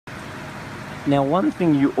Now, one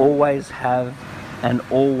thing you always have and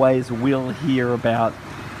always will hear about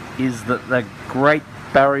is that the Great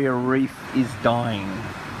Barrier Reef is dying.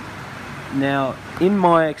 Now, in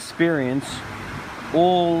my experience,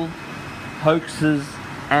 all hoaxes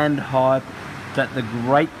and hype that the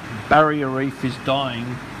Great Barrier Reef is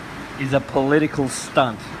dying is a political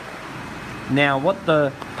stunt. Now, what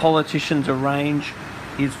the politicians arrange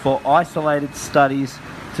is for isolated studies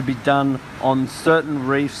to be done on certain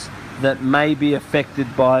reefs that may be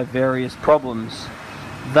affected by various problems.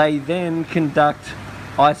 They then conduct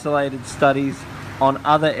isolated studies on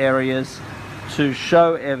other areas to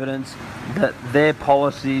show evidence that their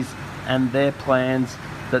policies and their plans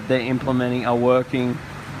that they're implementing are working,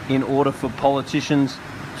 in order for politicians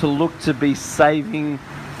to look to be saving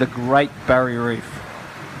the Great Barrier Reef.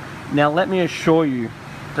 Now, let me assure you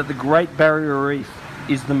that the Great Barrier Reef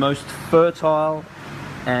is the most fertile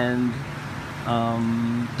and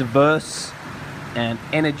diverse and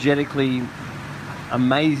energetically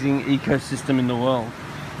amazing ecosystem in the world,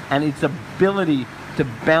 and its ability to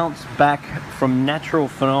bounce back from natural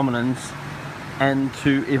phenomena and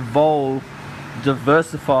to evolve,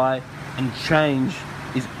 diversify and change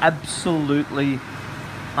is absolutely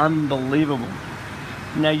unbelievable.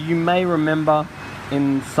 Now, you may remember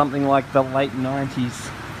in something like the late 90s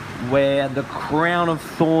where the crown of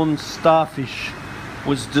thorns starfish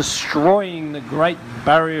was destroying the Great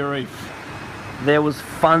Barrier Reef. There was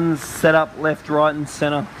funds set up left, right and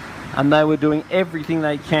centre, and they were doing everything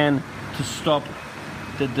they can to stop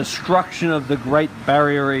the destruction of the Great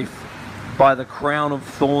Barrier Reef by the crown of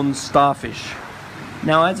thorns starfish.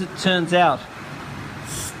 Now, as it turns out,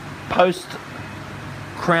 post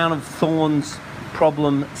crown of thorns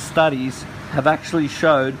problem studies have actually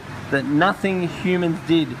showed that nothing humans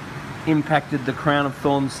did impacted the crown of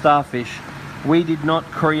thorns starfish. We did not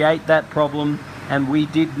create that problem, and we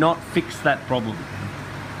did not fix that problem.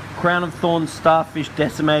 Crown of thorns starfish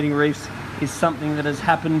decimating reefs is something that has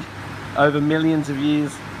happened over millions of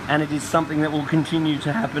years, and it is something that will continue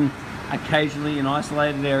to happen occasionally in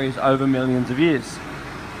isolated areas over millions of years.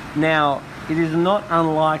 Now, it is not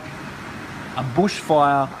unlike a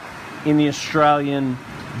bushfire in the Australian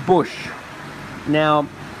bush. Now,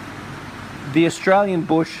 the Australian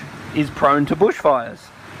bush is prone to bushfires.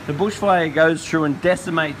 The bushfire goes through and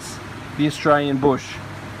decimates the Australian bush.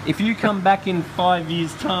 If you come back in 5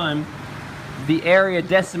 years' time, the area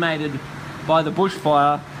decimated by the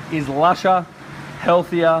bushfire is lusher,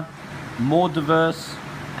 healthier, more diverse,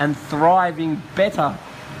 and thriving better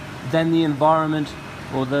than the environment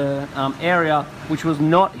or the area which was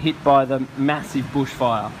not hit by the massive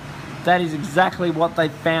bushfire. That is exactly what they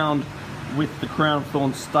found with the crown of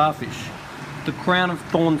thorns starfish. The crown of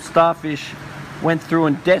thorns starfish went through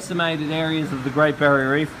and decimated areas of the Great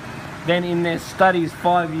Barrier Reef. Then in their studies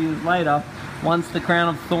 5 years later, once the crown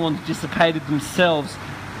of thorns dissipated themselves,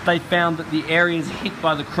 they found that the areas hit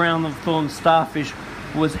by the crown of thorns starfish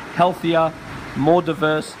was healthier, more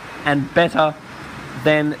diverse and better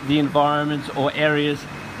than the environments or areas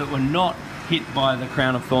that were not hit by the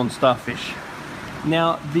crown of thorns starfish.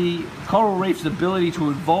 Now, the coral reef's ability to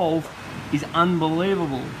evolve is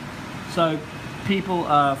unbelievable. So people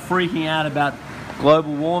are freaking out about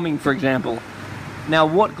global warming, for example. Now,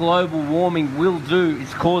 what global warming will do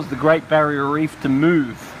is cause the Great Barrier Reef to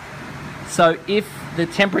move. So if the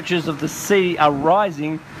temperatures of the sea are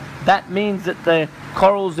rising, that means that the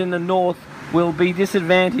corals in the north will be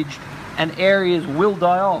disadvantaged and areas will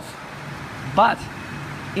die off. But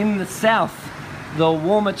in the south, the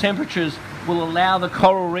warmer temperatures will allow the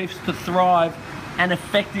coral reefs to thrive and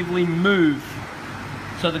effectively move.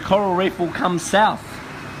 So the coral reef will come south.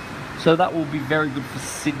 So that will be very good for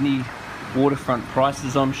Sydney waterfront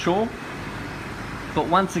prices, I'm sure. But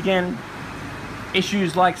once again,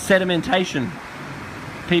 issues like sedimentation.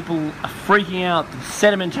 People are freaking out that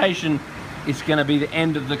sedimentation is going to be the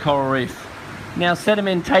end of the coral reef. Now,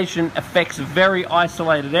 sedimentation affects very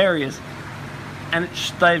isolated areas, and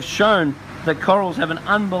they've shown that corals have an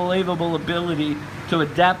unbelievable ability to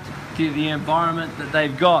adapt to the environment that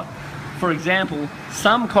they've got. For example,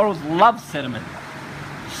 some corals love sediment.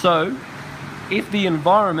 So, if the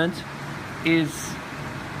environment is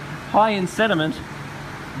high in sediment,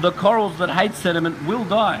 the corals that hate sediment will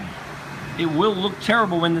die. It will look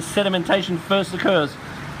terrible when the sedimentation first occurs,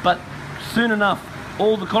 but soon enough,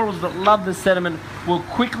 all the corals that love the sediment will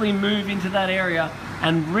quickly move into that area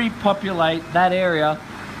and repopulate that area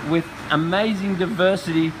with amazing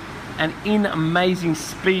diversity and in amazing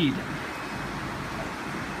speed.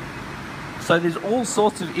 So there's all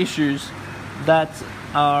sorts of issues that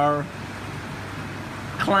are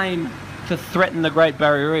claimed to threaten the Great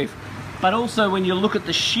Barrier Reef. but also when you look at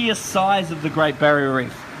the sheer size of the Great Barrier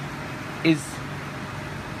Reef, is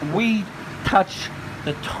we touch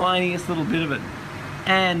the tiniest little bit of it,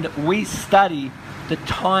 and we study the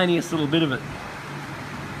tiniest little bit of it.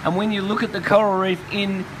 And when you look at the coral reef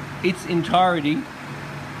in its entirety,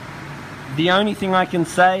 the only thing I can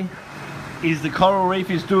say is the coral reef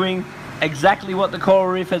is doing exactly what the coral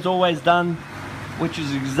reef has always done, which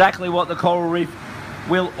is exactly what the coral reef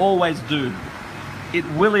will always do. It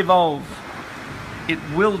will evolve, it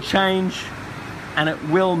will change, and it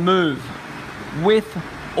will move with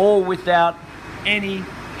or without any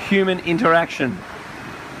human interaction.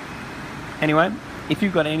 Anyway, if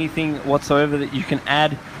you've got anything whatsoever that you can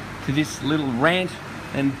add to this little rant,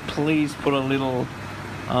 then please put a little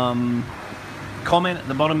comment at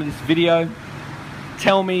the bottom of this video.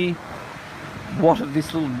 Tell me what of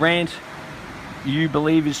this little rant you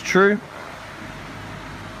believe is true,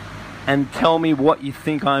 and tell me what you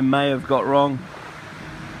think I may have got wrong.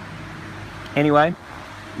 Anyway,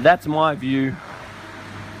 that's my view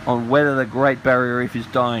on whether the Great Barrier Reef is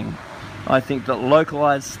dying. I think that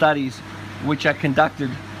localized studies which are conducted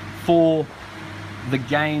for the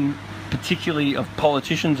gain, particularly of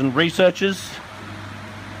politicians and researchers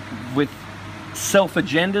with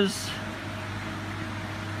self-agendas,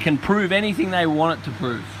 can prove anything they want it to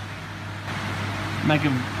prove. Make a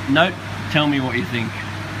note, tell me what you think.